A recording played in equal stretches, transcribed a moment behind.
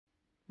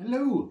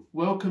Hello,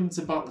 welcome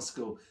to Butler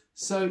School.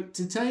 So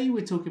today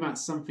we're talking about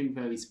something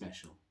very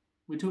special.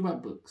 We're talking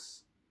about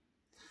books.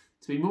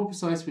 To be more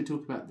precise, we're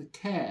talking about the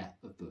care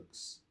of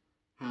books,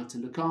 how to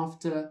look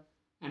after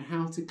and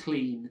how to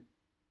clean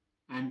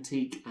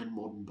antique and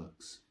modern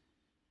books.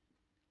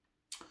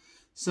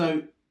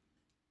 So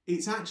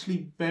it's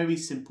actually very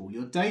simple.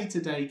 Your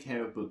day-to-day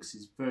care of books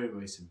is very,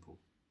 very simple.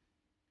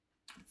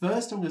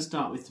 First, I'm going to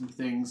start with some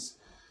things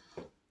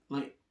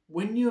like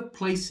when you're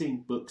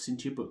placing books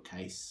into your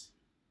bookcase,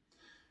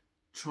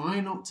 try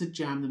not to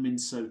jam them in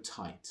so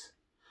tight.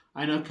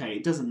 And okay,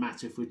 it doesn't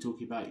matter if we're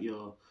talking about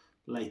your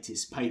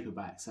latest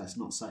paperbacks, that's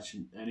not such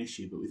an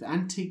issue. But with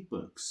antique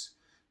books,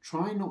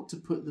 try not to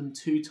put them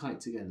too tight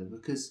together,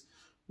 because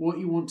what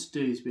you want to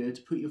do is be able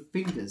to put your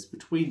fingers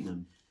between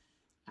them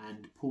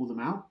and pull them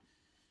out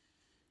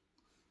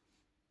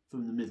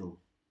from the middle,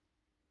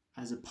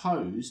 as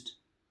opposed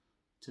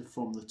to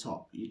from the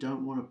top. You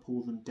don't want to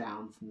pull them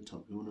down from the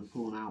top, you want to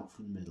pull them out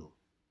from the middle.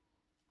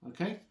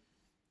 Okay?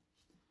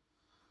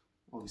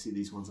 Obviously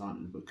these ones aren't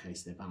in the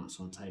bookcase, they're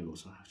balanced on a table,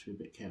 so I have to be a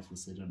bit careful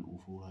so they don't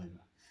all fall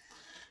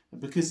over.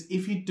 Because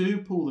if you do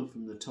pull them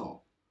from the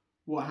top,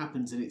 what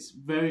happens, and it's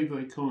very,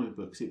 very common in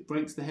books, it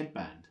breaks the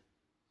headband.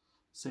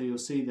 So you'll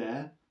see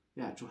there,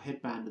 the actual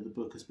headband of the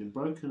book has been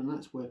broken, and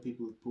that's where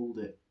people have pulled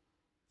it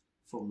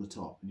from the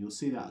top. And you'll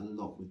see that a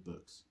lot with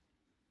books.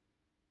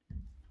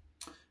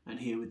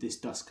 And here with this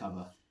dust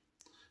cover,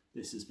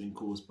 this has been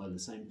caused by the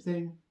same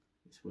thing.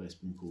 It's where it's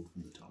been pulled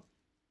from the top.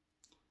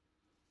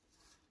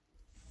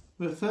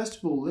 But first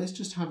of all, let's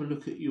just have a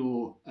look at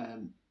your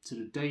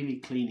sort of daily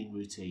cleaning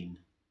routine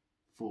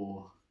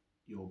for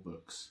your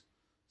books.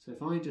 So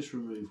if I just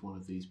remove one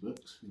of these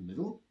books from the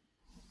middle.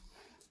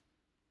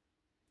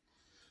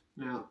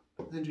 Now,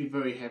 they tend to be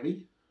very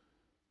heavy.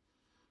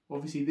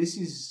 Obviously this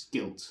is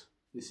gilt,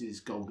 this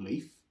is gold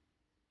leaf,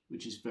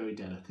 which is very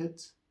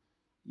delicate.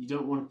 You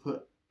don't want to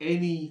put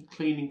any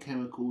cleaning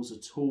chemicals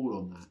at all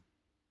on that.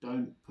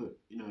 Don't put,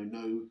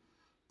 no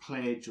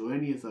pledge or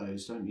any of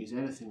those, don't use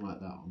anything like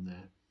that on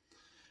there.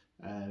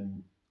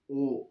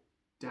 Or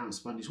damp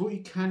sponges. What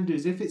you can do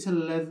is, if it's a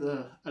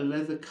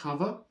leather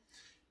cover,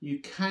 you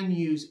can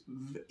use,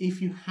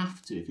 if you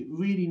have to, if it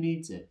really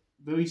needs it,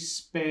 very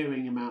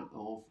sparing amount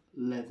of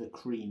leather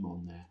cream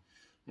on there,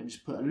 and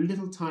just put a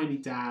little tiny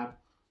dab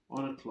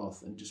on a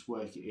cloth and just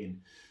work it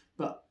in.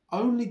 But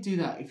only do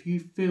that if you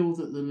feel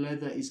that the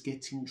leather is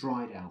getting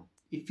dried out.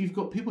 If you've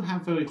got, people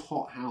have very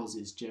hot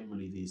houses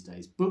generally these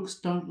days. Books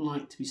don't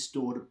like to be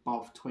stored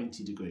above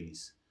 20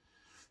 degrees.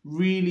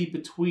 Really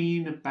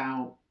between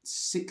about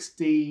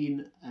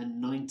 16 and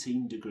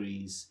 19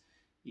 degrees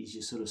is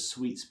your sort of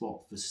sweet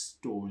spot for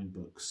storing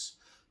books.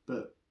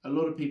 But a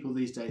lot of people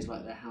these days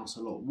like their house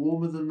a lot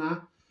warmer than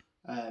that.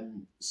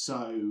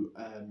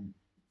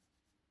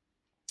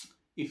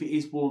 If it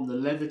is warm, the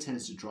leather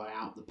tends to dry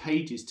out, the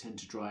pages tend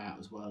to dry out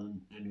as well,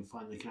 and you'll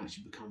find they can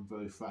actually become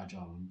very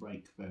fragile and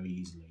break very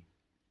easily.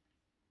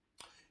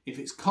 If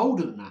it's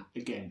colder than that,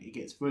 again, it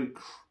gets very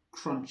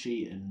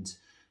crunchy and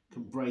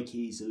can break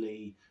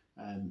easily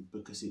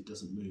because it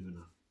doesn't move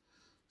enough.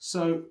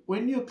 So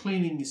when you're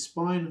cleaning the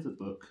spine of the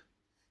book,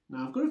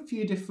 now I've got a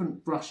few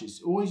different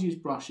brushes. Always use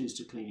brushes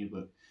to clean your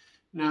book.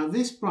 Now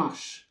this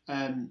brush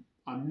I'm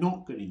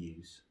not going to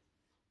use.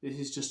 This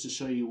is just to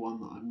show you one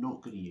that I'm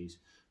not going to use,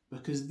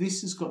 because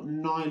this has got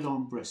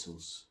nylon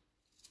bristles.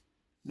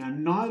 Now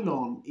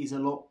nylon is a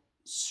lot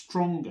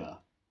stronger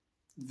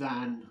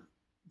than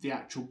the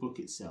actual book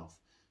itself.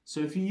 So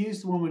if you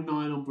use the one with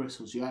nylon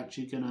bristles, you're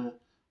actually going to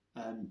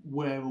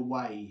wear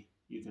away.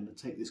 You're going to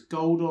take this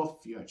gold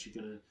off. You're actually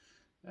going to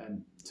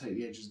take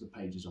the edges of the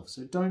pages off.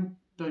 So don't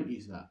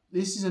use that.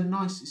 This is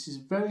a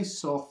very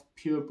soft,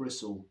 pure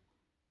bristle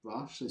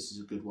brush. This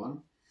is a good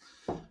one.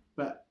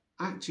 But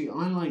actually,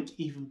 I like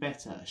even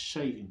better a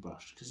shaving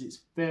brush, because it's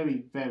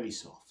very, very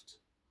soft.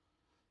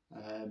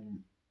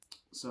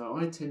 So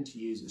I tend to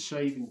use a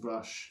shaving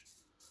brush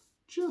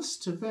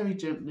just to very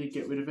gently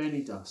get rid of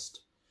any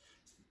dust.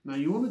 Now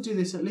you want to do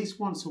this at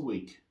least once a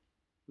week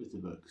with the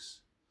books,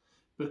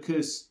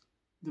 because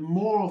the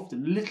more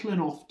often, little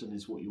and often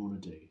is what you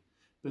want to do,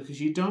 because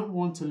you don't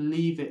want to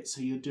leave it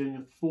so you're doing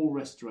a full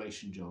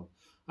restoration job.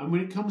 And when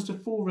it comes to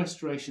full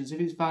restorations, if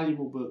it's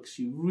valuable books,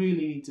 you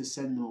really need to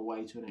send them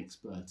away to an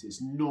expert.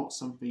 It's not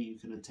something you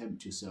can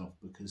attempt yourself,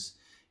 because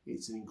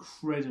it's an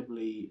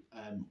incredibly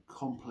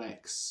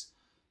complex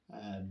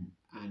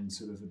and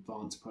sort of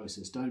advanced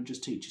process. Don't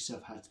just teach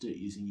yourself how to do it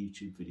using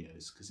YouTube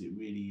videos, because it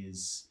really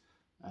is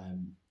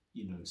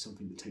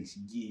something that takes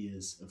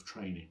years of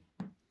training.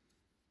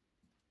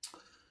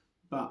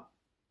 But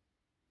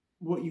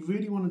what you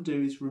really want to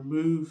do is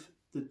remove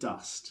the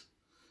dust.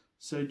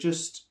 So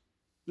just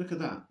look at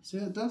that. See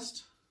that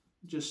dust?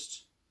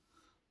 Just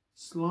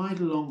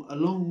slide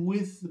along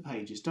with the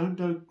pages. Don't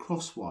go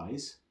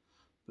crosswise,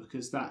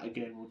 because that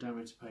again will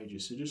damage the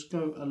pages. So just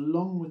go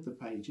along with the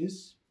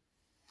pages.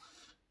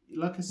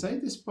 Like I say,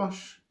 this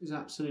brush is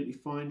absolutely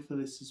fine for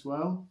this as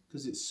well,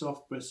 because it's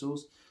soft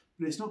bristles,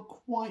 but it's not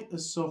quite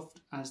as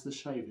soft as the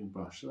shaving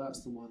brush. So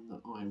that's the one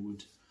that I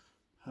would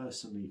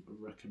personally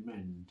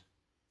recommend.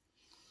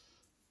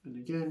 And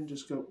again,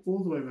 just go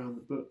all the way around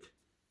the book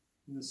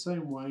in the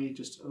same way,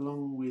 just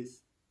along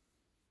with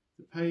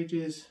the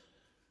pages,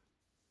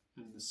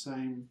 and the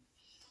same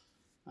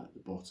at the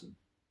bottom.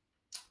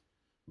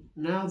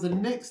 Now the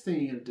next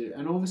thing you're going to do,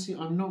 and obviously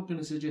I'm not going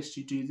to suggest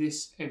you do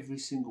this every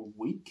single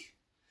week,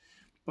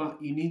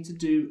 but you need to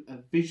do a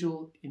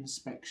visual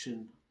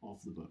inspection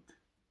of the book.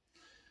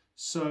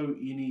 So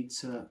you need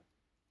to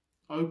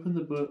open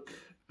the book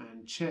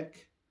and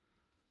check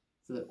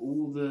that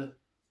all the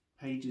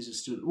pages are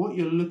still. What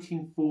you're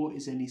looking for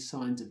is any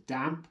signs of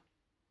damp,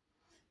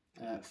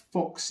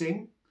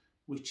 foxing,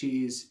 which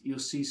is you'll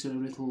see sort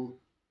of little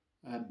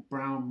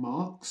brown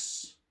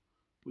marks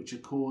which are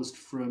caused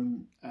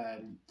from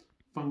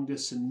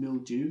fungus and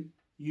mildew,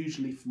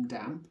 usually from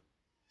damp.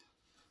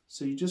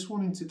 So you're just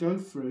wanting to go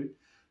through.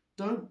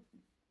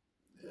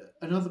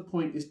 Another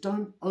point is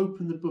don't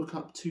open the book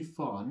up too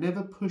far.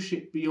 Never push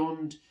it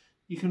beyond.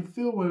 You can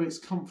feel where it's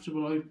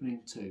comfortable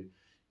opening to.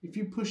 If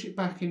you push it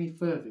back any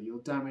further, you'll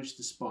damage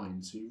the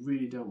spine, so you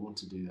really don't want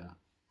to do that.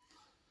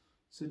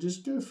 So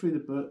just go through the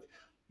book.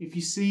 If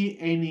you see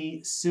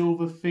any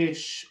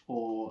silverfish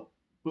or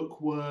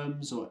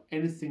bookworms or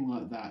anything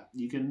like that,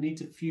 you're going to need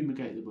to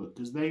fumigate the book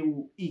because they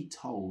will eat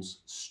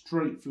holes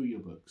straight through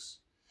your books.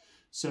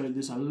 So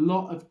there's a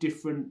lot of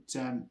different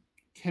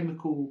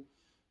chemical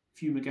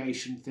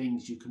fumigation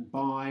things you can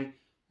buy.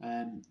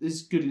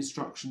 There's good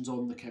instructions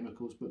on the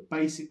chemicals, but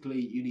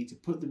basically you need to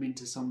put them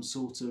into some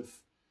sort of,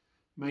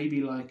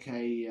 maybe like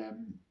a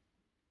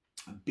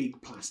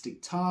big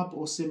plastic tub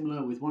or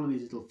similar with one of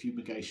these little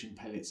fumigation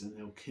pellets, and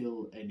they'll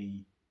kill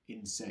any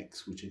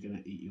insects which are going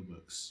to eat your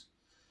books.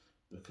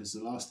 Because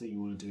the last thing you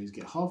want to do is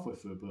get halfway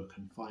through a book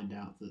and find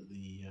out that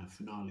the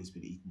finale's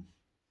been eaten.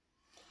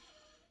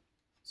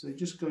 So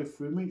just go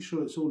through, make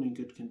sure it's all in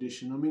good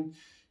condition. I mean,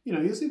 you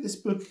know, you'll see this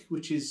book,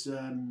 which is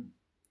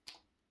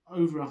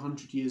over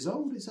 100 years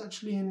old, it's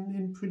actually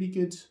in pretty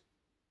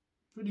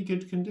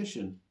good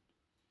condition.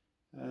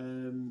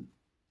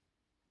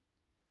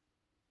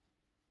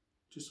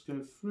 Just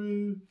go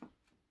through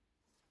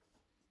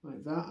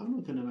like that. I'm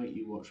not going to make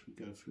you watch me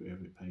go through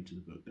every page of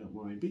the book, don't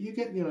worry, but you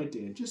get the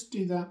idea. Just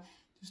do that,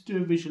 just do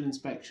a visual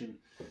inspection,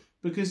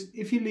 because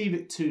if you leave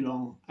it too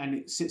long and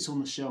it sits on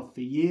the shelf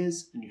for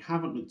years and you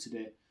haven't looked at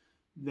it,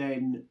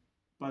 then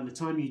by the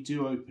time you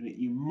do open it,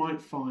 you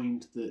might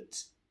find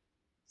that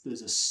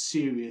there's a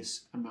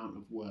serious amount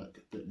of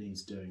work that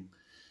needs doing.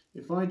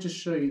 If I just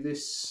show you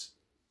this,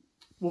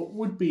 what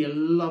would be a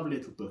lovely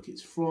little book,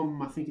 it's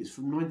from, I think it's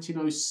from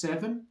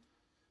 1907,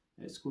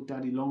 it's called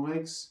Daddy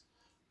Longlegs.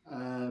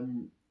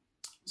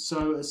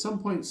 So at some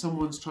point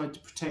someone's tried to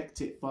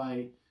protect it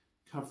by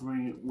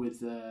covering it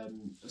with a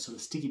sort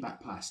of sticky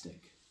back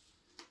plastic,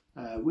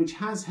 which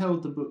has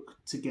held the book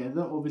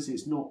together. Obviously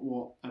it's not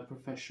what a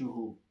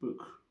professional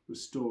book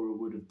restorer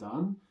would have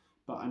done,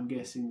 but I'm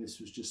guessing this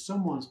was just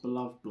someone's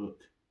beloved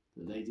book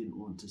that they didn't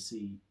want to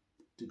see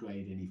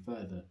degrade any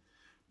further.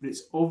 But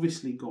it's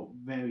obviously got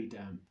very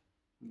damp.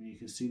 I mean, you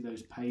can see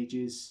those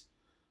pages.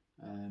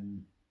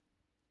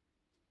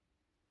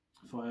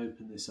 If I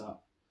open this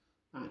up,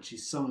 actually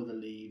some of the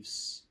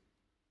leaves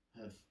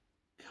have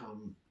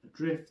come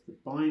adrift. The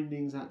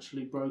binding's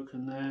actually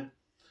broken there.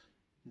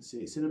 You can see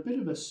it's in a bit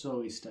of a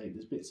sorry state.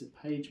 There's bits of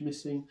page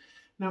missing.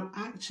 Now,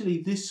 actually,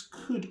 this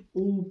could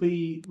all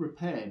be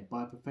repaired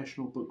by a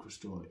professional book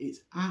restorer.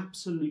 It's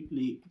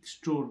absolutely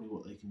extraordinary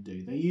what they can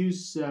do. They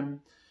use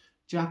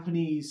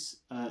Japanese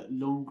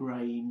long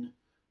grain,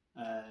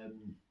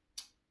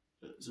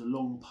 it's a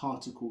long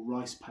particle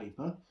rice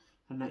paper,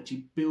 and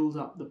actually build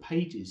up the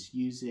pages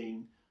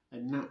using a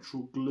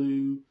natural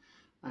glue,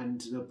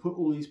 and they'll put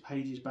all these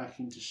pages back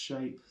into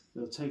shape.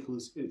 They'll take all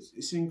this,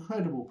 it's an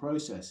incredible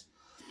process.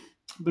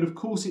 But of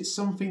course it's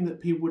something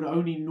that people would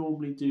only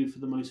normally do for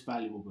the most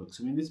valuable books.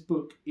 I mean, this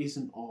book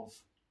isn't of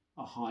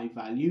a high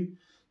value,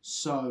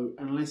 so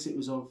unless it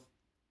was of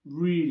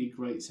really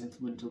great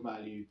sentimental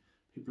value,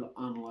 people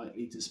are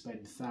unlikely to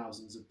spend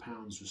thousands of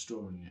pounds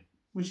restoring it,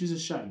 which is a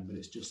shame, but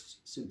it's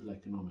just simple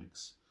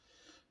economics.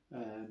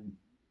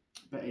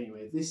 But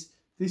anyway, this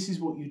is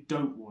what you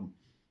don't want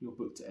your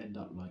book to end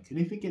up like. And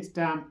if it gets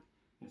damp,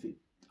 if it's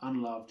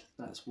unloved,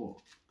 that's what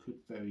could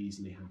very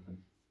easily happen.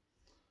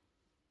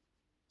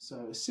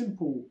 So a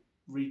simple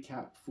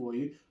recap for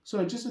you.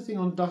 So just a thing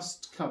on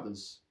dust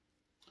covers.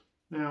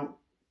 Now,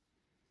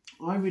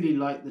 I really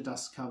like the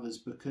dust covers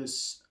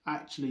because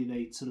actually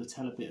they sort of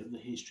tell a bit of the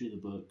history of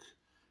the book.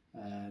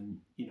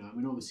 You know, I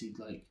mean, obviously,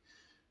 like,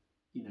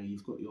 you know,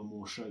 you've got your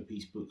more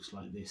showpiece books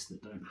like this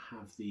that don't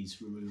have these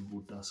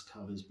removable dust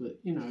covers, but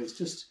you know, it's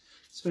just,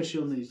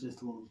 especially on these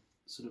little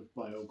sort of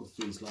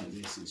biographies like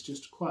this, it's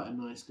just quite a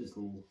nice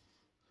little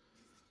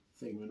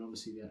thing. When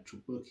obviously the actual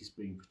book is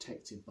being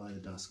protected by the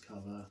dust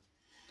cover,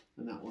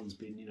 and that one's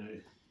been, you know,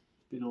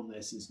 been on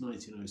there since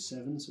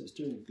 1907, so it's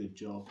doing a good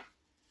job.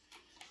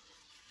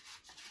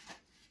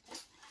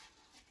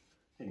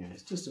 Anyway,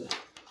 it's just a,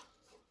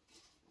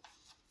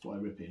 why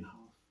rip it in half?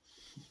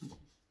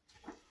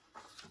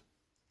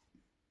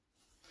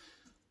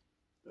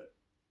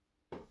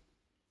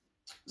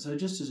 So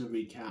just as a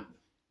recap,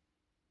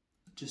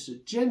 just a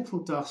gentle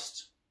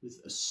dust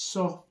with a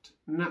soft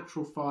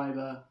natural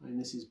fibre, and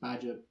this is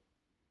badger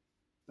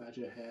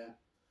hair,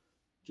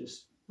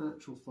 just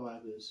natural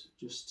fibres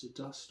just to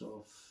dust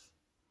off.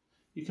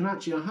 You can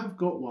actually, I have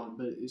got one,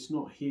 but it's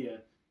not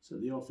here, it's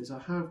at the office. I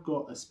have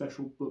got a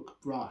special book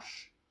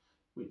brush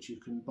which you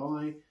can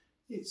buy.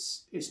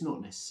 It's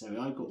not necessary.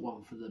 I got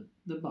one for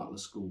the Butler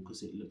School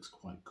because it looks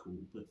quite cool,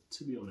 but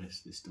to be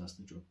honest, this does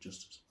the job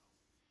just as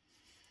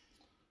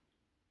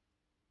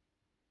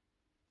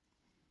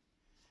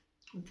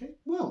well. Okay,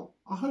 well,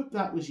 I hope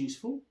that was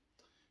useful.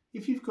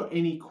 If you've got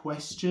any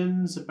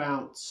questions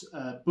about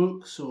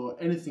books or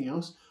anything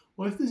else,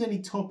 or if there's any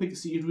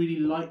topics that you'd really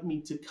like me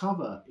to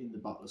cover in the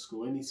Butler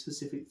School, any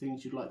specific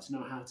things you'd like to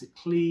know how to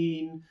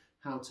clean,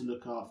 how to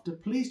look after,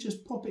 please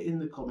just pop it in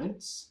the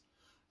comments.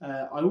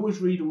 I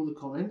always read all the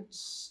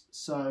comments,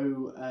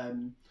 so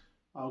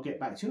I'll get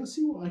back to you and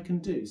see what I can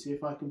do, see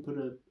if I can put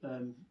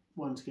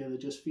one together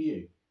just for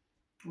you.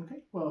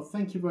 Okay, well,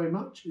 thank you very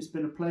much. It's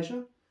been a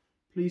pleasure.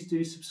 Please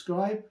do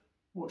subscribe,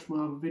 watch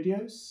my other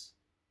videos.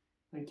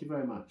 Thank you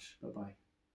very much. Bye-bye.